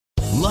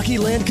Lucky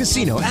Land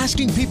Casino,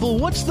 asking people,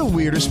 what's the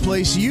weirdest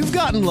place you've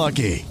gotten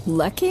lucky?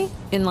 Lucky?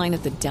 In line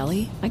at the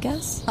deli, I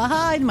guess?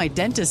 Aha, in my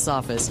dentist's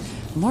office.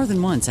 More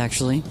than once,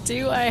 actually.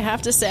 Do I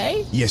have to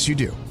say? Yes, you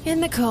do. In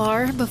the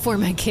car before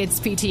my kids'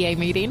 PTA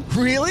meeting.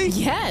 Really?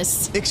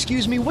 Yes.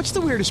 Excuse me, what's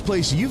the weirdest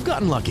place you've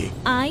gotten lucky?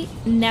 I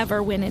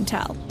never win and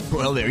tell.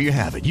 Well, there you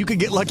have it. You can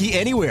get lucky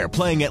anywhere,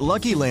 playing at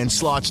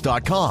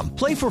LuckyLandSlots.com.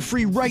 Play for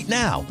free right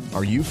now.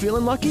 Are you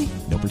feeling lucky?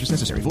 No purchase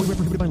necessary. Void where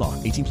prohibited by law.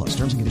 18 plus.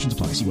 Terms and conditions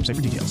apply. See website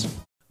for details.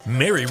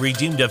 Mary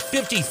redeemed a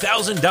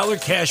 $50,000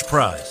 cash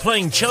prize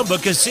playing Chumba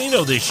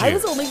Casino this year. I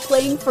was only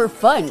playing for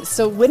fun,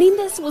 so winning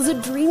this was a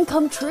dream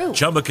come true.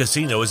 Chumba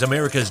Casino is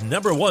America's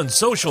 #1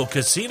 social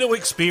casino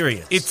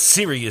experience. It's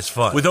serious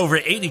fun. With over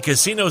 80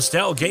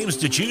 casino-style games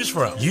to choose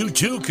from, you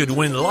too could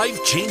win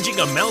life-changing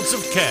amounts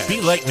of cash.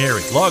 Be like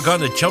Mary. Log on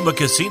to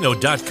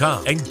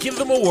ChumbaCasino.com and give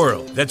them a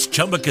whirl. That's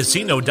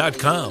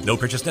ChumbaCasino.com. No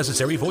purchase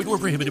necessary. Void where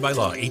prohibited by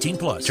law. 18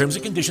 plus. Terms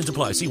and conditions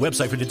apply. See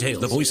website for details.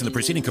 The voice in the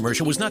preceding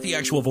commercial was not the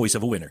actual voice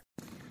of a winner.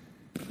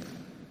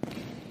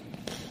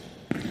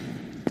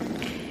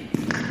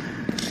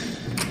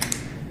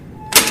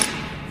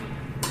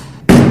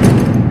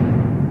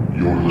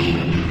 You're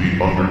listening to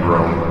the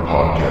Underground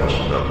Podcast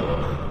Network.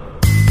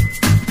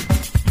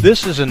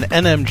 This is an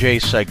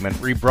NMJ segment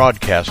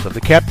rebroadcast of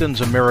the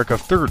Captain's America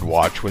Third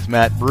Watch with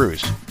Matt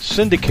Bruce,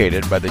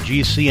 syndicated by the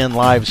GCN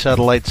Live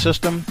satellite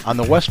system on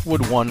the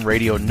Westwood One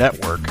radio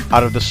network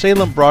out of the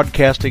Salem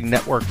Broadcasting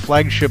Network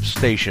flagship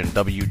station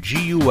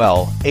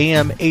WGUL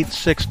AM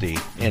 860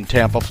 in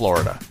Tampa,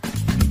 Florida.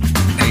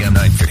 AM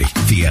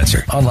 930, The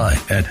Answer. Online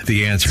at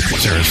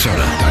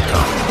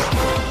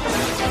theanswersarasota.com.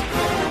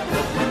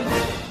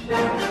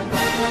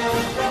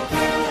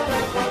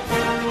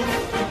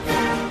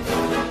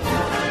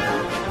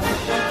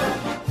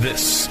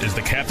 This is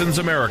the Captain's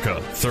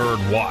America Third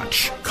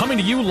Watch, coming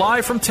to you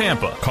live from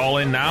Tampa. Call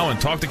in now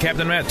and talk to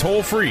Captain Matt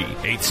toll-free,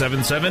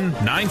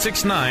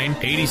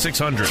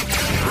 877-969-8600.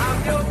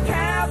 I'm your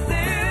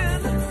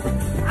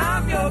captain.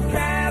 I'm your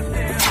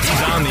captain.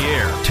 He's on the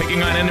air,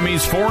 taking on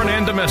enemies foreign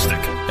and domestic,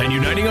 and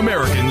uniting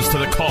Americans to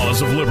the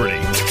cause of liberty.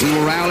 We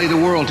will rally the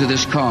world to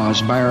this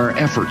cause by our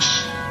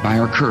efforts, by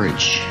our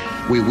courage.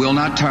 We will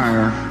not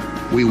tire,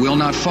 we will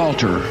not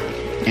falter,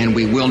 and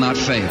we will not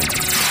fail.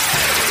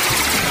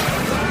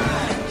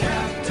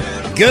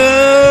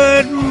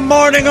 Good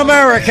morning,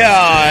 America.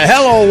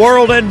 Hello,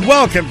 world, and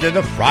welcome to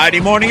the Friday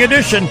morning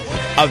edition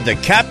of the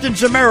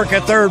Captain's America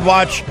Third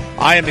Watch.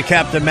 I am the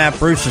Captain, Matt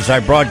Bruce, as I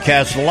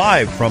broadcast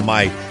live from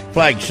my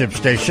flagship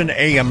station,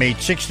 AM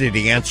 860,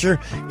 The Answer,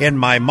 in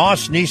my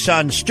Moss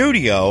Nissan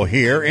studio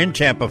here in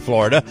Tampa,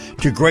 Florida,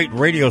 to great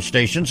radio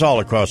stations all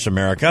across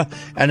America.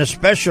 And a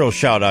special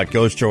shout-out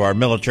goes to our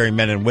military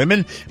men and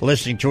women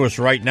listening to us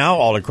right now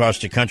all across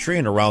the country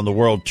and around the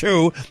world,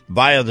 too,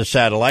 via the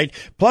satellite,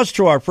 plus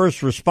to our first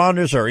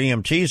responders, our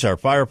EMTs, our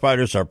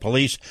firefighters, our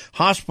police,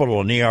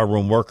 hospital and ER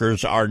room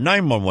workers, our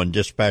 911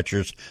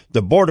 dispatchers,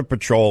 the Border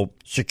Patrol,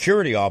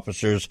 security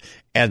officers,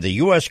 and the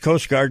U.S.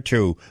 Coast Guard,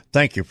 too.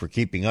 Thank you for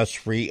keeping us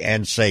free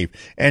and safe.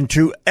 And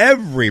to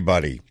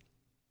everybody,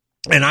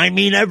 and I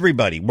mean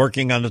everybody,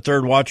 working on the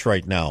Third Watch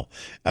right now,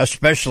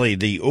 especially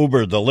the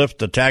Uber, the Lyft,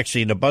 the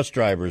taxi, and the bus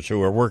drivers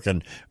who are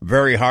working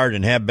very hard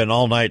and have been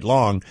all night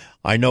long.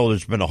 I know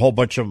there's been a whole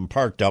bunch of them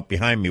parked out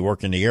behind me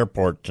working the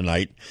airport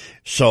tonight.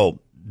 So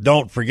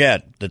don't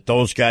forget that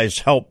those guys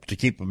help to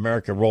keep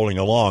America rolling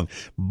along.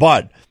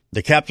 But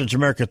the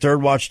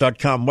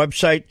CaptainsAmericaThirdWatch.com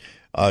website,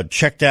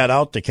 check that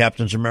out, the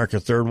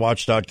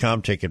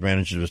CaptainsAmericaThirdWatch.com. Take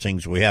advantage of the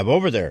things we have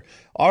over there.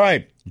 All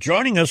right,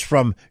 joining us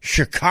from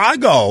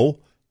Chicago,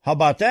 how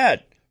about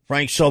that?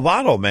 Frank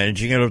Salvato,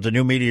 managing editor of the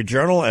New Media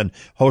Journal and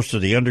host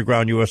of the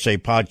Underground USA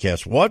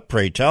podcast. What,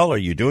 pray tell, are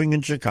you doing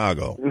in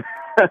Chicago?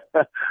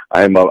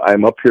 I'm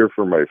up here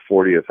for my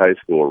 40th high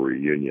school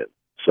reunion.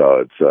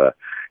 So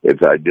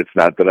it's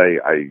not that I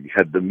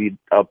had to meet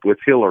up with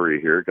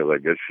Hillary here, because I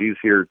guess she's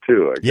here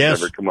too. I could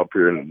never come up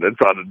here, and it's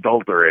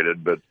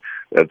unadulterated, but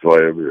that's why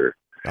I'm here.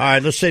 All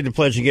right, let's say the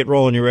pledge and get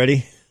rolling. You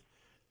ready?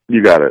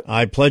 You got it.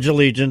 I pledge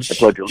allegiance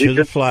to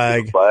the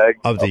flag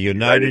of the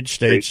United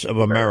States of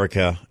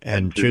America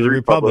and to the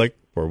republic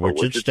for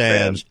which it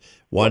stands,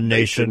 one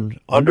nation,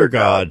 under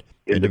God,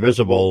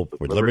 indivisible,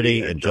 with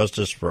liberty and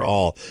justice for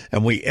all.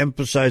 And we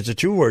emphasize the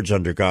two words,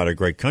 under God, a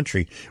great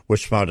country,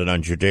 was founded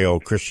on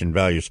Judeo-Christian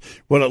values.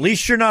 Well, at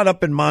least you're not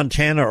up in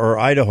Montana or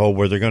Idaho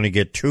where they're going to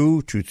get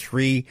 2 to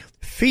 3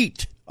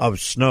 feet of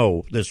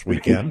snow this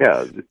weekend.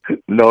 Yeah,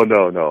 no. As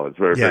a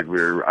matter of fact,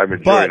 I'm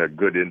enjoying a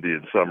good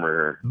Indian summer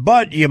here.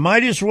 But you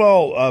might as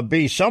well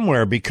be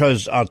somewhere,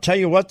 because I'll tell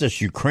you what, this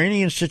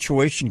Ukrainian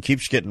situation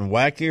keeps getting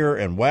wackier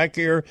and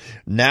wackier.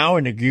 Now,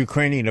 and a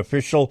Ukrainian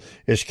official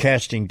is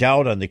casting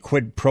doubt on the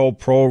quid pro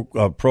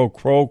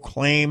quo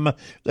claim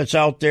that's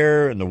out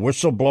there, and the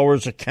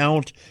whistleblower's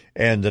account,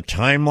 and the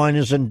timeline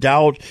is in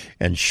doubt,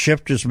 and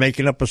Schiff is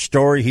making up a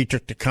story. He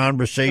took the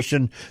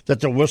conversation that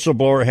the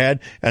whistleblower had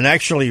and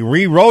actually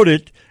rewrote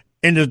it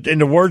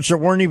into words that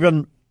weren't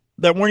even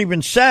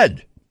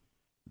said.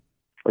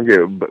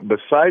 Okay, but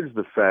besides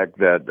the fact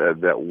that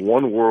that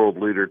one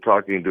world leader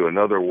talking to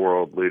another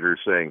world leader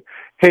saying,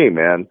 "Hey,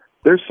 man,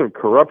 there's some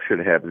corruption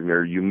happening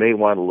there. You may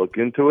want to look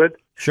into it,"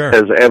 sure,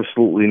 has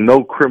absolutely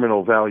no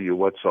criminal value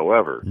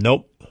whatsoever.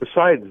 Nope.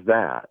 Besides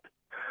that,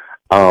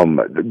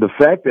 the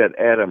fact that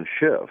Adam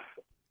Schiff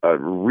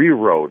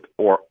rewrote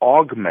or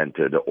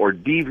augmented or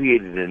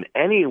deviated in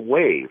any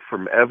way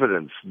from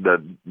evidence,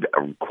 the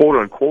quote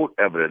unquote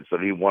evidence that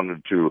he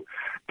wanted to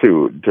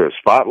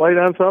spotlight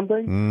on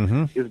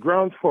something, is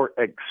grounds for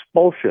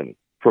expulsion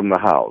from the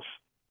House.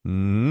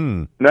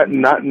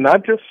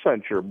 Not just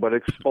censure, but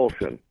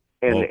expulsion.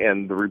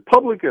 And the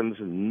Republicans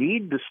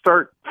need to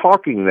start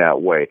talking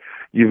that way.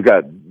 You've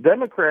got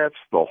Democrats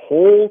the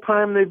whole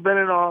time they've been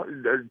in office,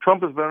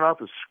 Trump has been in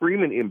office,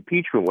 screaming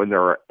impeachment when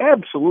there are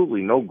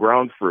absolutely no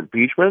grounds for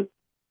impeachment.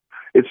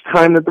 It's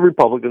time that the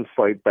Republicans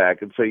fight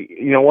back and say,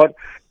 you know what,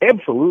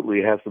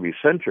 absolutely it has to be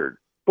censured,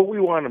 but we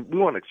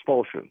want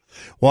expulsion.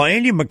 Well,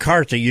 Andy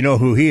McCarthy, you know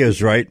who he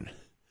is, right?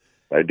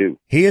 I do.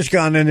 He has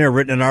gone in there,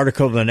 written an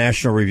article in the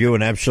National Review,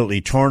 and absolutely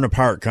torn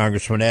apart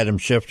Congressman Adam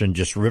Schiff and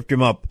just ripped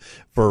him up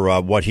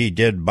for what he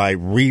did by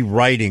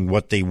rewriting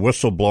what the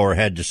whistleblower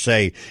had to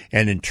say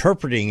and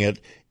interpreting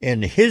it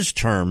in his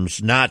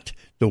terms, not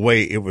the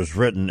way it was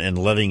written, and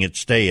letting it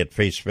stay at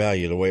face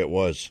value the way it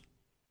was.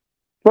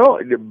 Well,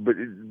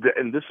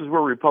 and this is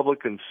where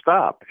Republicans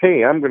stop.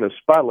 Hey, I'm going to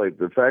spotlight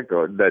the fact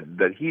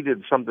that he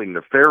did something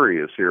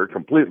nefarious here,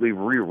 completely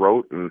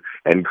rewrote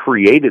and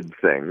created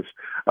things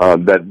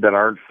that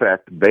aren't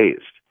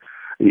fact-based.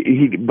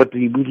 But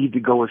we need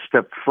to go a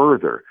step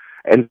further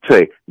and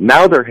say,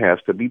 now there has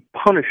to be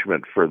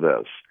punishment for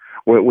this.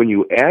 When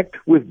you act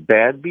with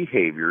bad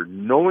behavior,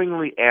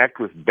 knowingly act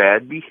with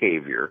bad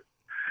behavior,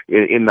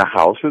 in the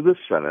House or the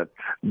Senate,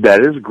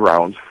 that is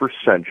grounds for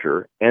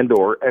censure and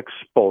or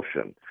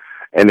expulsion.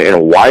 And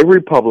why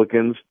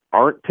Republicans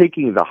aren't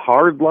taking the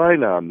hard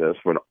line on this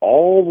when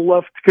all the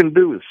left can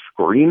do is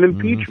scream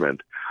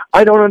impeachment,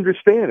 I don't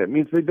understand. It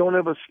means they don't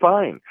have a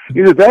spine.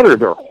 Either that or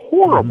they're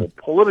horrible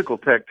political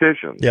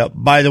tacticians. Yeah,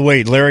 by the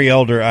way, Larry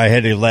Elder, I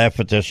had to laugh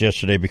at this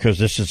yesterday because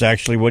this is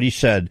actually what he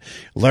said.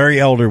 Larry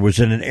Elder was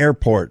in an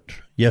airport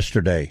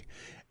yesterday,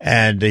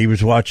 and he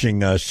was watching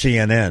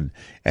CNN,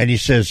 and he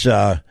says,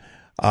 the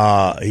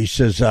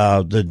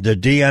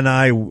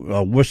DNI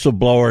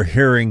whistleblower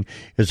hearing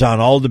is on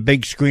all the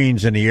big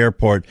screens in the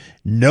airport.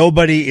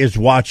 Nobody is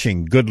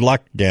watching. Good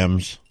luck,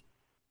 Dems.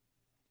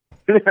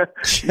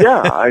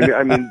 Yeah,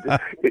 I mean,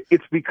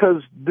 it's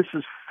because this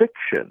is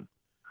fiction.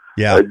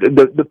 Yeah,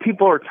 the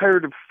people are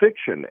tired of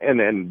fiction,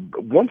 and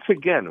once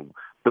again,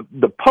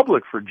 the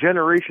public for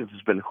generations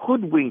has been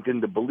hoodwinked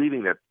into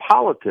believing that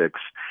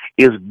politics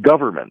is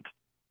government.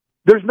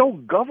 There's no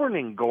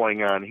governing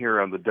going on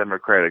here on the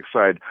Democratic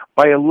side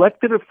by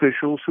elected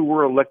officials who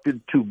were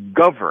elected to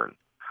govern.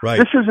 Right.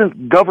 This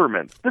isn't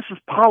government. This is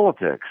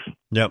politics.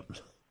 Yep.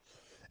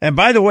 And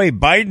by the way,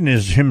 Biden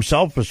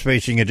himself was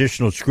facing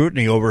additional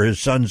scrutiny over his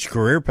son's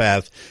career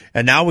path.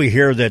 And now we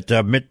hear that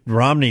Mitt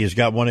Romney has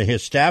got one of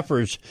his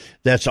staffers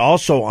that's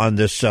also on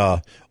this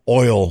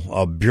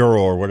oil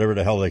bureau or whatever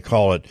the hell they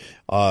call it,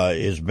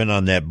 has been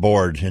on that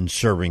board and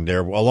serving there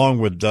along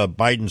with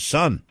Biden's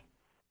son.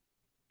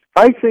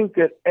 I think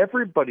that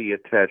everybody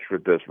attached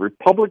with this,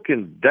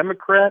 Republican,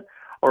 Democrat,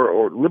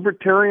 or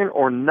Libertarian,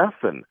 or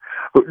nothing,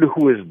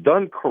 who has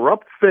done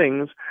corrupt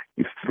things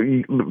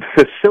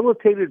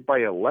facilitated by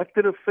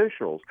elected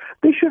officials,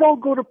 they should all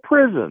go to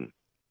prison.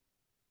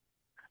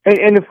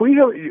 And if we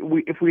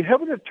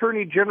have an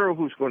attorney general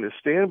who's going to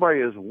stand by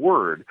his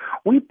word,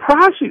 we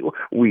prosecute,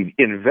 we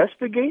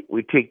investigate,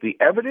 we take the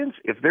evidence.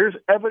 If there's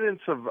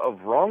evidence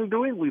of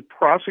wrongdoing, we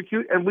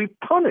prosecute and we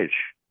punish.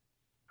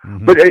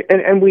 Mm-hmm. But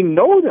and we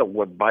know that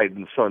what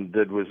Biden's son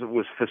did was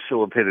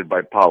facilitated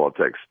by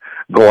politics,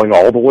 going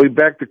all the way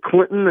back to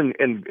Clinton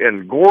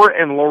and Gore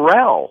and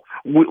Laurel.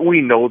 We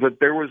know that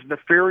there was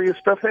nefarious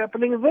stuff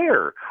happening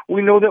there.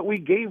 We know that we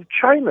gave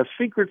China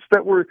secrets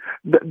that were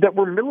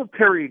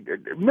military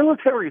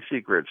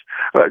secrets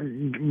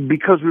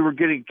because we were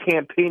getting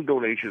campaign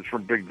donations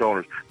from big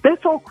donors.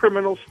 That's all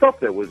criminal stuff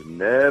that was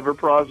never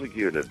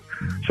prosecuted.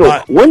 So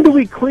when do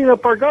we clean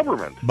up our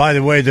government? By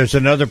the way, there's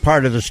another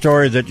part of the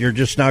story that you're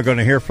just now going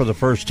to hear for the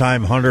first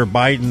time. Hunter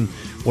Biden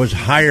was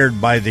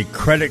hired by the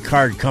credit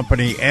card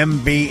company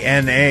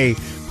MBNA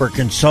for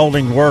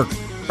consulting work,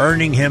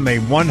 earning him a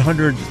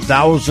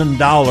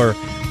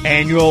 $100,000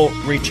 annual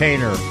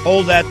retainer.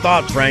 Hold that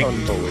thought, Frank.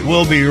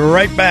 We'll be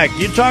right back.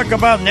 You talk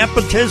about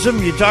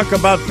nepotism, you talk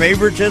about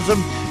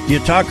favoritism, you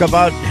talk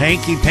about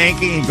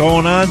hanky-panky and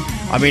going on.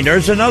 I mean,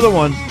 there's another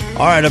one.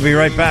 All right, I'll be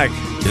right back.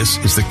 This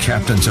is the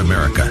Captain's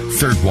America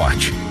Third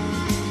Watch.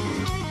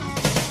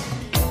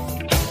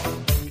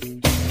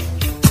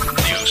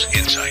 News,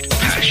 insight,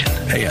 passion.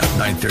 AM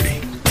 930,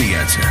 The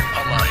Answer.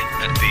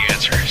 Online at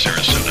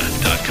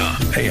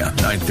TheAnswerSarasota.com. AM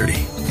 930,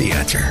 The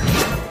Answer.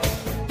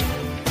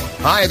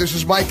 Hi, this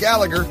is Mike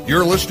Gallagher.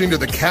 You're listening to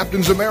the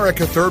Captain's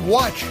America Third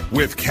Watch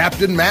with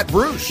Captain Matt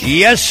Bruce.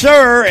 Yes,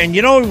 sir. And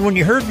you know, when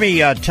you heard me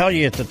tell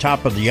you at the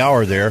top of the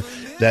hour there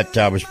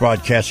that was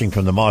broadcasting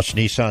from the Moss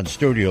Nissan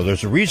studio.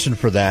 There's a reason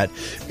for that,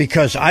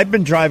 because I've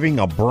been driving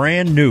a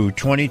brand new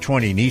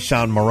 2020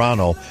 Nissan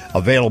Murano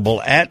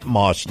available at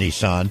Moss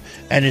Nissan,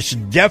 and it's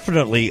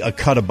definitely a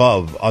cut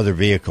above other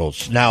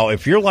vehicles. Now,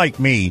 if you're like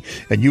me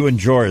and you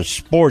enjoy a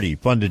sporty,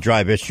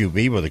 fun-to-drive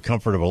SUV with the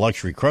comfort of a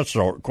luxury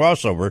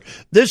crossover,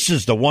 this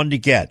is the one to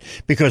get,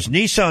 because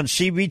Nissan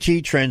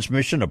CVT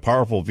transmission, a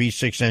powerful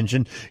V6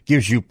 engine,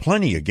 gives you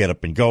plenty of get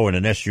up and go in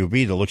an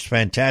SUV that looks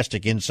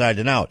fantastic inside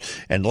and out.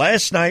 And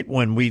last night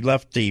when we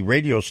left the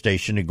radio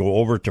station to go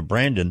over to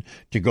Brandon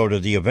to go to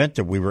the event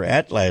that we were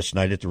at last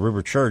night at the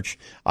River Church,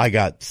 I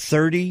got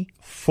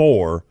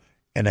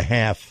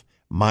 34.5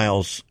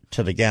 miles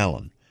to the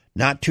gallon.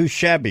 Not too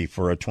shabby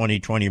for a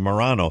 2020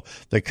 Murano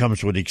that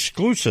comes with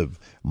exclusive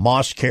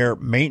Moss Care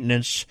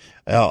maintenance,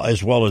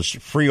 as well as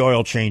free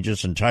oil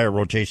changes and tire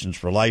rotations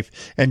for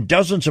life, and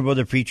dozens of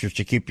other features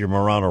to keep your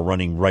Murano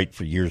running right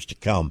for years to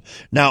come.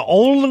 Now,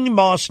 only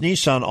Moss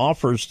Nissan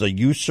offers the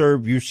You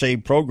Serve, You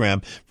Save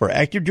program for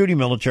active duty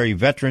military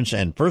veterans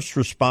and first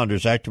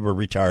responders, active or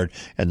retired,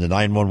 and the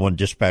 911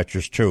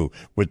 dispatchers too,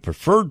 with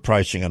preferred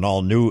pricing on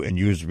all new and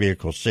used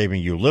vehicles,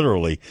 saving you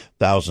literally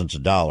thousands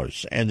of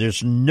dollars. And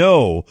there's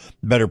no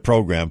better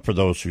program for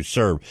those who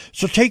serve.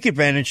 So take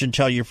advantage and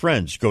tell your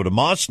friends. Go to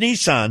Moss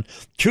Nissan,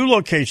 2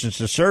 locations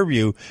to serve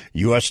you,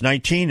 US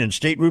 19 and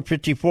State Route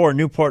 54 in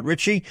Newport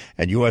Richey,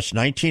 and US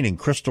 19 in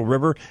Crystal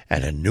River,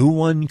 and a new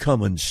one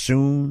coming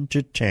soon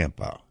to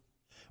Tampa.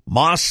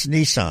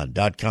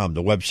 MossNissan.com,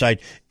 the website,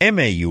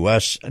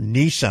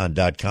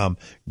 MAUSNissan.com.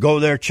 Go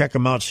there, check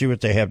them out, see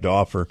what they have to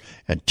offer,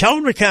 and tell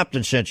them the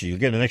captain sent you. You'll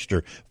get an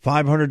extra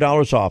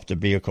 $500 off the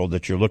vehicle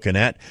that you're looking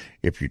at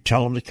if you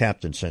tell them the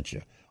captain sent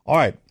you. All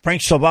right,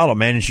 Frank Salvato,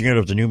 managing editor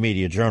of the New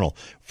Media Journal.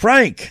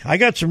 Frank, I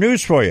got some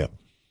news for you.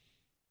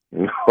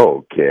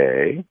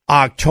 Okay.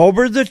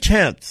 October the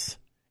 10th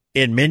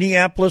in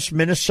Minneapolis,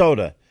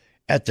 Minnesota,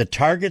 at the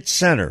Target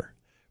Center,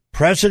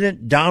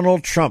 President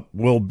Donald Trump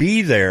will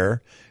be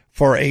there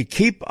for a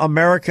Keep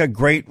America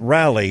Great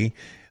rally.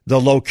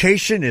 The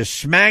location is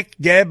smack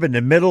dab in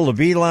the middle of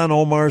Ilhan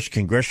Omar's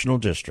congressional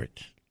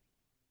district.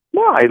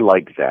 Well, I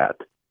like that.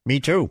 Me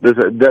too.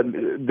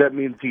 That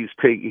means he's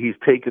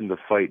taken the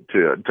fight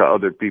to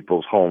other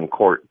people's home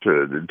court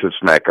to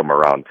smack him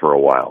around for a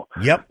while.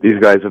 Yep. These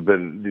guys have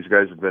been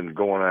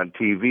going on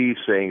TV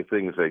saying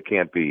things that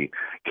can't be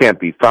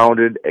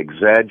founded,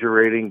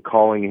 exaggerating,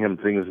 calling him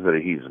things that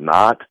he's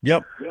not.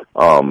 Yep.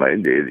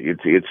 And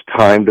it's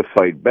time to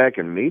fight back,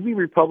 and maybe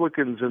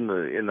Republicans in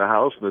the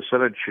House and the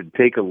Senate should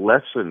take a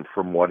lesson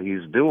from what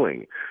he's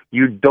doing.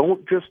 You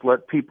don't just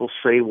let people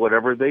say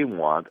whatever they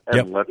want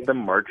and let them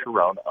march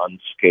around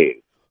unscathed.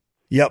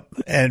 Yep.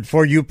 And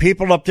for you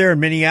people up there in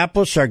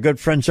Minneapolis, our good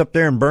friends up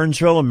there in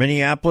Burnsville and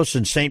Minneapolis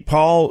and St.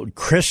 Paul,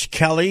 Chris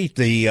Kelly,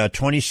 the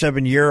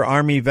 27-year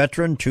Army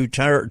veteran, 2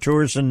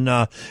 tours in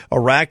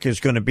Iraq,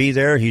 is going to be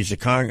there. He's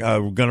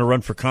going to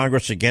run for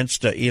Congress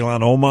against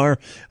Ilhan Omar.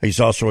 He's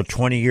also a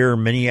 20-year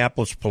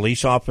Minneapolis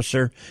police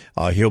officer.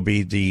 He'll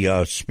be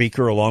the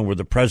speaker along with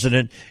the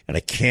president, and I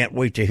can't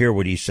wait to hear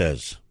what he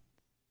says.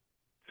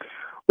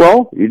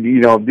 Well,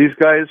 these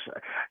guys,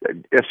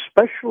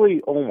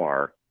 especially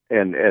Omar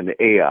and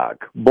Ayok,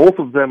 both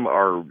of them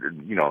are,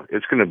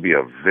 it's going to be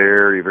a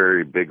very,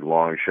 very big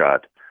long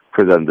shot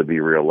for them to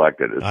be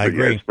reelected. I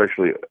agree.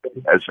 Especially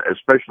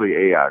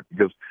Ayok,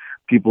 because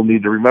people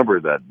need to remember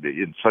that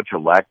in such a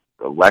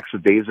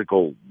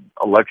lackadaisical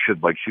election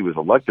like she was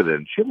elected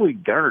in, she only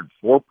garnered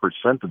 4%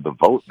 of the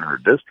vote in her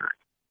district.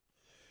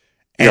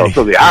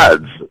 So the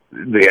odds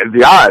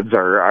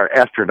are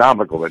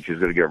astronomical that she's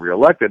going to get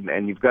reelected,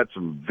 and you've got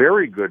some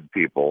very good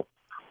people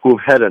who've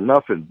had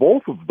enough in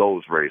both of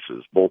those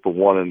races, both the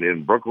one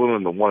in Brooklyn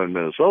and the one in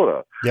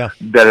Minnesota,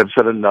 that have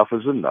said enough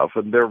is enough,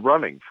 and they're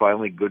running.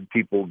 Finally, good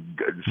people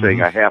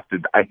saying, I have to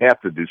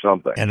do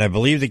something. And I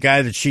believe the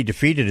guy that she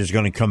defeated is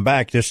going to come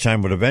back this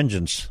time with a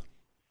vengeance.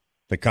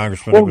 The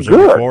congressman who was in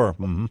before.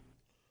 Mm-hmm.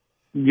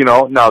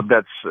 Now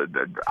that's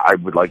I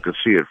would like to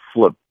see it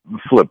flip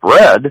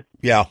red.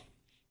 Yeah.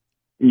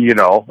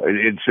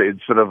 It's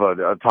instead of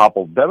a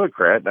toppled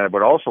Democrat, and I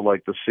would also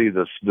like to see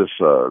this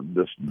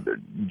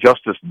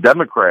Justice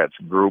Democrats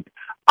group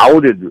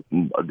outed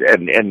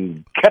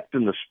and kept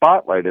in the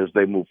spotlight as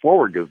they move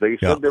forward, because they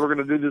said they were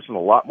going to do this in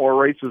a lot more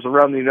races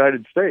around the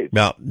United States.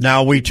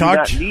 Now we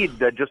talked. You do not need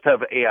to just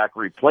have Ayok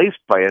replaced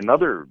by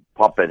another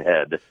puppet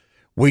head.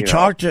 We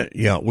talked in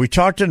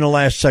the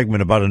last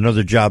segment about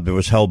another job that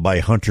was held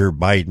by Hunter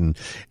Biden,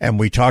 and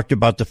we talked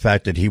about the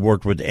fact that he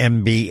worked with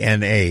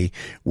MBNA,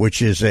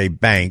 which is a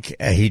bank.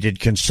 He did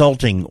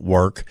consulting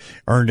work,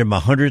 earned him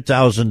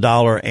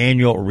 $100,000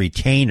 annual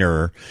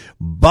retainer,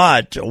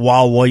 but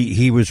while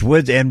he was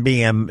with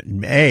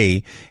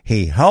MBNA,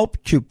 he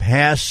helped to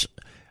pass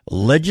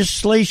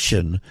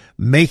legislation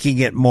making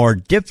it more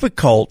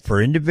difficult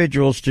for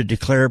individuals to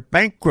declare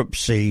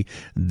bankruptcy,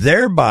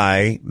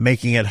 thereby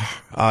making it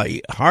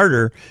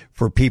harder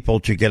for people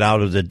to get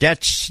out of the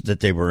debts that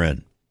they were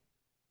in.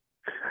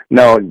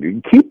 Now,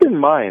 keep in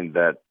mind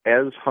that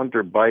as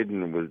Hunter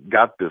Biden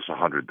got this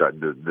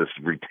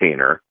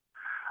retainer,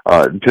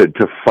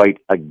 to fight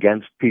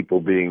against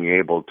people being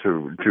able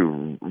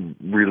to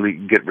really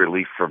get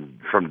relief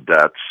from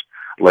debts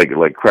like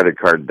credit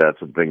card debts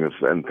and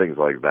things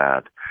like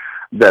that.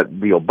 That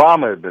the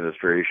Obama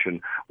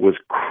administration was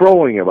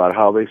crowing about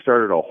how they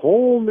started a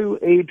whole new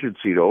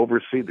agency to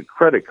oversee the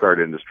credit card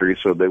industry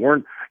so they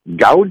weren't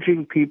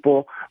gouging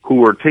people who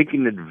were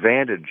taken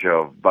advantage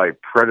of by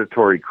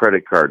predatory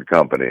credit card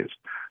companies.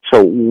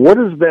 So what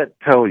does that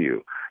tell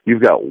you?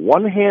 You've got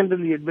one hand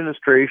in the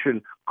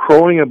administration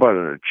crowing about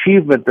an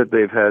achievement that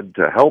they've had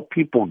to help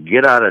people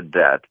get out of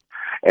debt,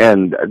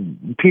 and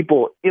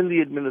people in the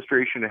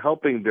administration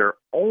helping their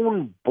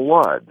own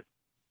blood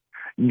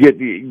get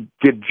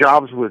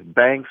jobs with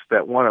banks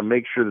that want to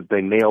make sure that they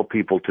nail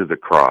people to the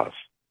cross.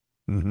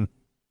 Mm-hmm.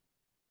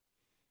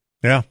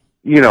 Yeah.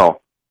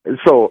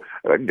 So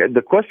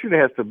the question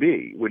has to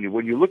be, when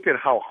you look at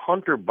how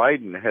Hunter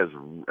Biden has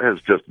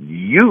just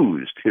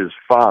used his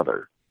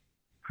father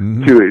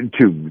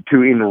to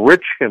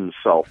enrich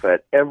himself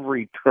at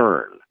every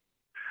turn,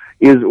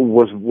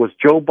 was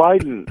Joe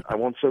Biden, I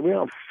won't say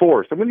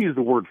forced, I'm going to use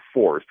the word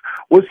forced,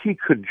 was he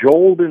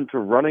cajoled into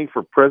running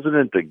for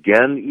president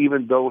again,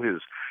 even though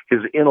his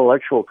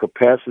intellectual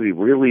capacity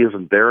really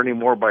isn't there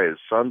anymore by his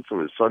son, so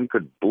his son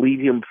could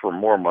bleed him for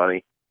more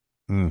money?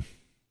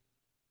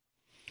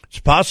 It's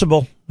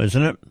possible,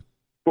 isn't it?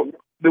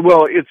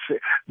 Well,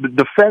 it's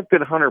the fact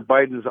that Hunter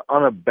Biden's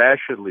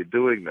unabashedly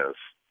doing this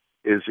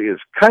is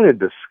kind of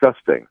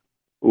disgusting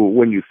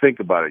when you think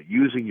about it.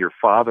 Using your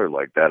father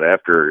like that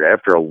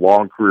after a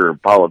long career in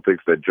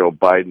politics that Joe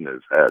Biden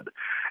has had.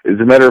 As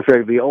a matter of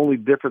fact, the only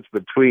difference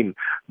between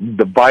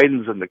the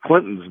Bidens and the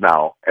Clintons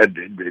now,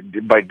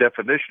 and by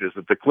definition, is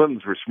that the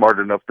Clintons were smart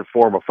enough to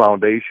form a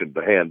foundation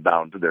to hand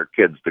down to their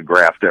kids to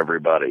graft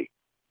everybody.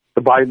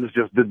 The Bidens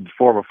just didn't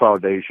form a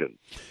foundation.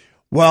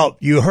 Well,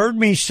 you heard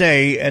me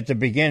say at the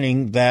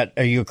beginning that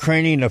a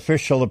Ukrainian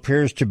official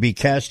appears to be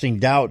casting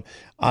doubt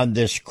on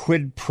this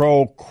quid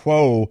pro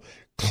quo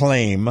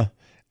claim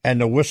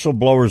and the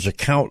whistleblower's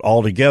account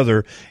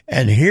altogether.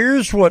 And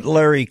here's what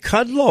Larry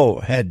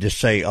Kudlow had to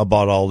say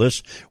about all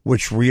this,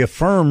 which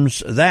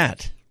reaffirms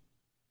that.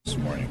 This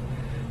morning.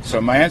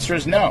 So my answer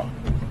is no.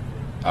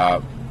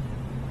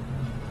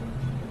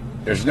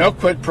 There's no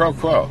quid pro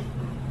quo.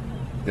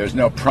 There's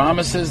no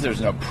promises. There's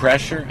no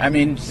pressure. I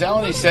mean,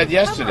 Zeleny said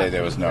yesterday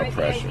there was no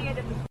pressure.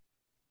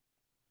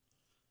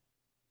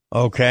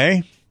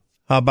 Okay.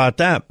 How about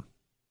that?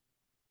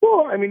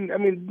 Well, I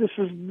mean, this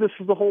is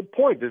the whole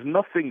point. There's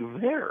nothing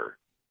there.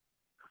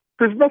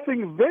 There's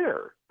nothing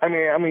there. I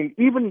mean,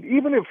 even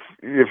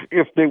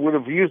if they would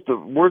have used the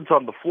words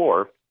on the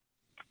floor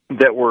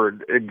that were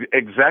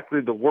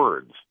exactly the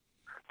words,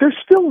 there's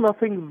still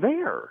nothing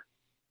there.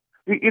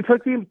 It's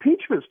like the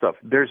impeachment stuff.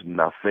 There's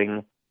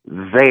nothing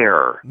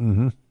there.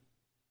 Mm-hmm.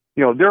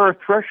 There are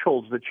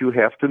thresholds that you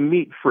have to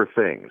meet for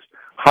things.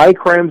 High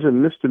crimes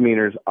and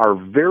misdemeanors are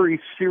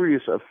very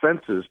serious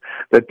offenses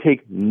that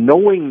take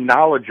knowing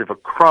knowledge of a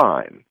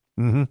crime.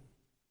 Mm-hmm.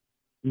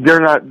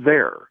 They're not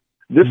there.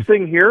 This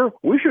thing here,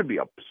 we should be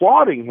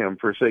applauding him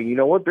for saying, you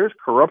know what, there's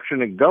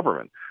corruption in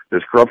government.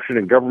 There's corruption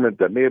in government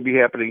that may be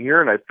happening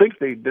here, and I think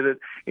they did it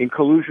in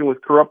collusion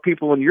with corrupt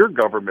people in your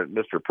government,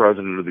 Mr.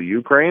 President of the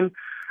Ukraine.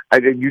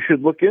 You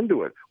should look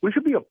into it. We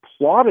should be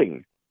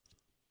applauding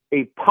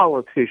a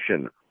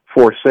politician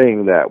for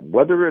saying that,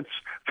 whether it's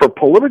for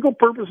political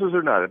purposes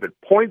or not. If it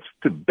points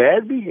to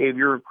bad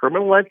behavior or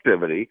criminal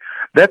activity,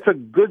 that's a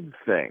good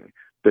thing.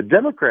 The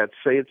Democrats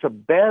say it's a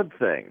bad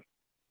thing.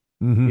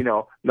 Mm-hmm.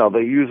 Now they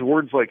use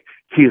words like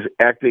he's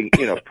acting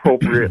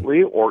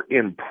inappropriately or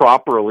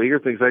improperly or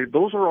things like that.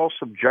 Those are all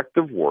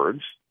subjective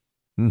words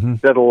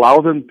that allow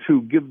them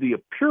to give the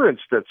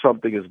appearance that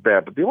something is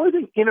bad. But the only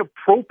thing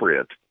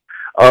inappropriate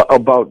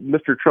about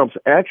Mr. Trump's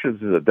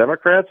actions in the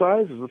Democrats'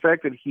 eyes is the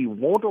fact that he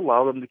won't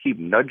allow them to keep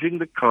nudging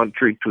the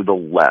country to the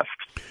left.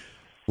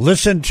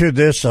 Listen to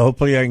this.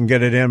 Hopefully I can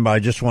get it in, but I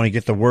just want to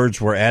get the words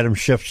where Adam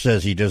Schiff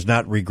says he does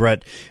not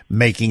regret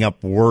making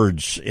up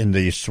words in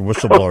the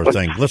whistleblower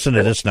thing. Listen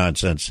to this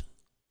nonsense.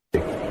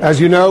 As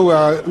you know,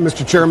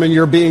 Mr. Chairman,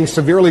 you're being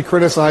severely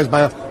criticized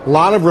by a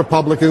lot of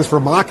Republicans for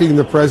mocking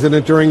the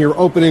president during your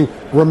opening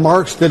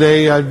remarks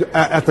today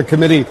at the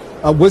committee.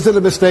 Was it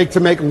a mistake to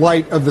make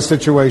light of the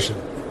situation?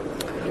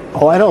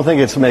 Oh, I don't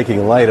think it's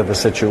making light of the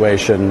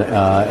situation,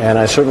 and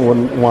I certainly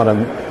wouldn't want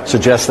to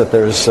suggest that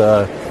there's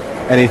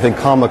anything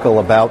comical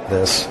about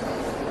this.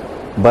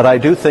 But I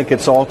do think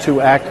it's all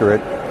too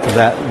accurate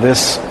that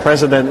this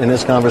president, in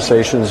his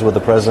conversations with the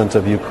president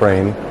of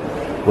Ukraine,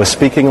 was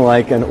speaking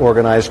like an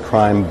organized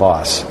crime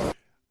boss.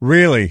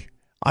 Really?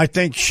 I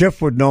think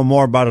Schiff would know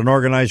more about an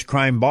organized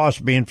crime boss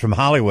being from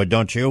Hollywood,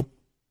 don't you?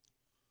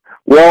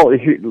 Well,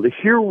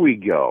 here we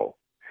go.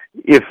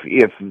 if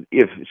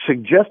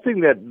suggesting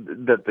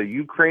that the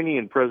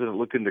Ukrainian president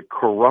looked into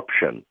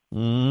corruption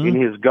in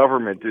his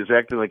government is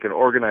acting like an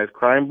organized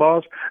crime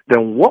boss,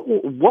 then what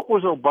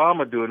was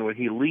Obama doing when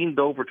he leaned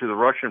over to the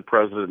Russian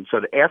president and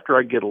said, after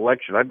I get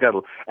elected, I've got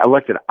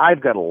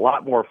a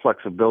lot more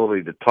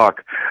flexibility to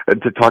talk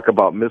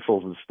about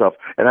missiles and stuff,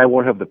 and I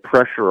won't have the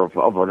pressure of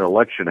an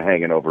election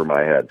hanging over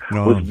my head.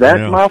 Was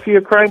that mafia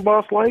crime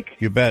boss like?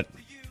 You bet.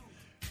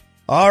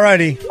 All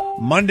righty.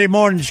 Monday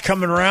morning's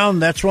coming around.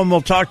 That's when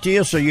we'll talk to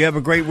you, so you have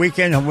a great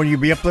weekend. Will you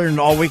be up there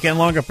all weekend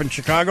long up in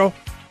Chicago?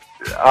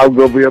 I'll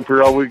go be up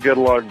here all weekend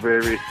long,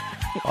 baby.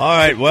 All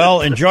right. Well,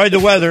 enjoy the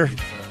weather.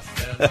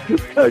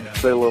 Say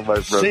hello,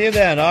 my friend. See you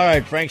then. All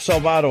right. Frank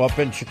Salvato up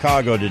in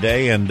Chicago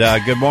today. And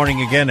good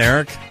morning again,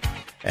 Eric.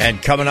 And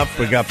coming up,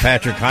 we got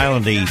Patrick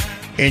Hyland, the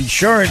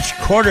insurance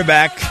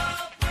quarterback.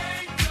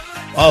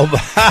 Oh,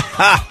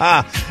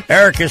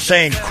 Eric is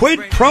saying, quid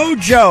pro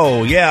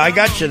Joe. Yeah, I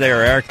got you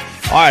there, Eric.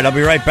 All right, I'll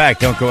be right back.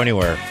 Don't go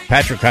anywhere.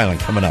 Patrick Hyland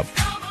coming up.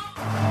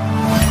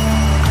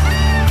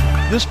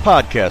 This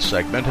podcast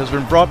segment has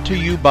been brought to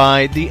you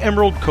by the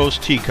Emerald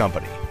Coast Tea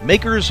Company,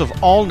 makers of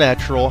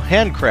all-natural,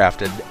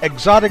 handcrafted,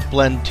 exotic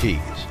blend teas.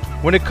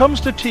 When it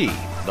comes to tea,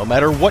 no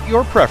matter what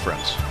your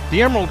preference,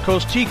 the Emerald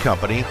Coast Tea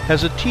Company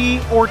has a tea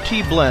or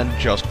tea blend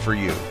just for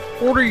you.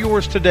 Order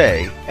yours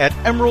today at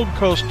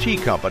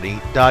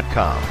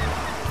emeraldcoastteacompany.com.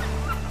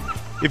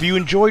 If you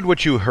enjoyed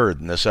what you heard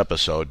in this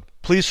episode,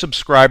 please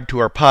subscribe to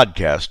our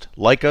podcast,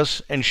 like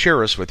us, and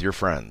share us with your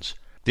friends.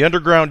 The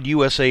Underground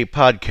USA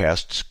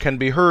podcasts can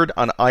be heard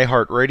on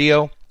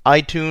iHeartRadio,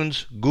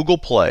 iTunes, Google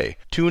Play,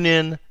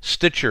 TuneIn,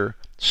 Stitcher,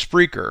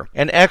 Spreaker,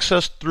 and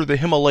accessed through the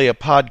Himalaya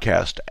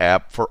podcast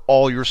app for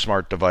all your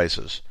smart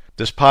devices.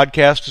 This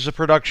podcast is a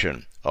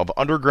production of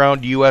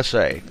Underground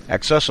USA,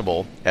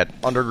 accessible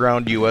at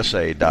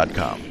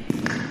undergroundusa.com.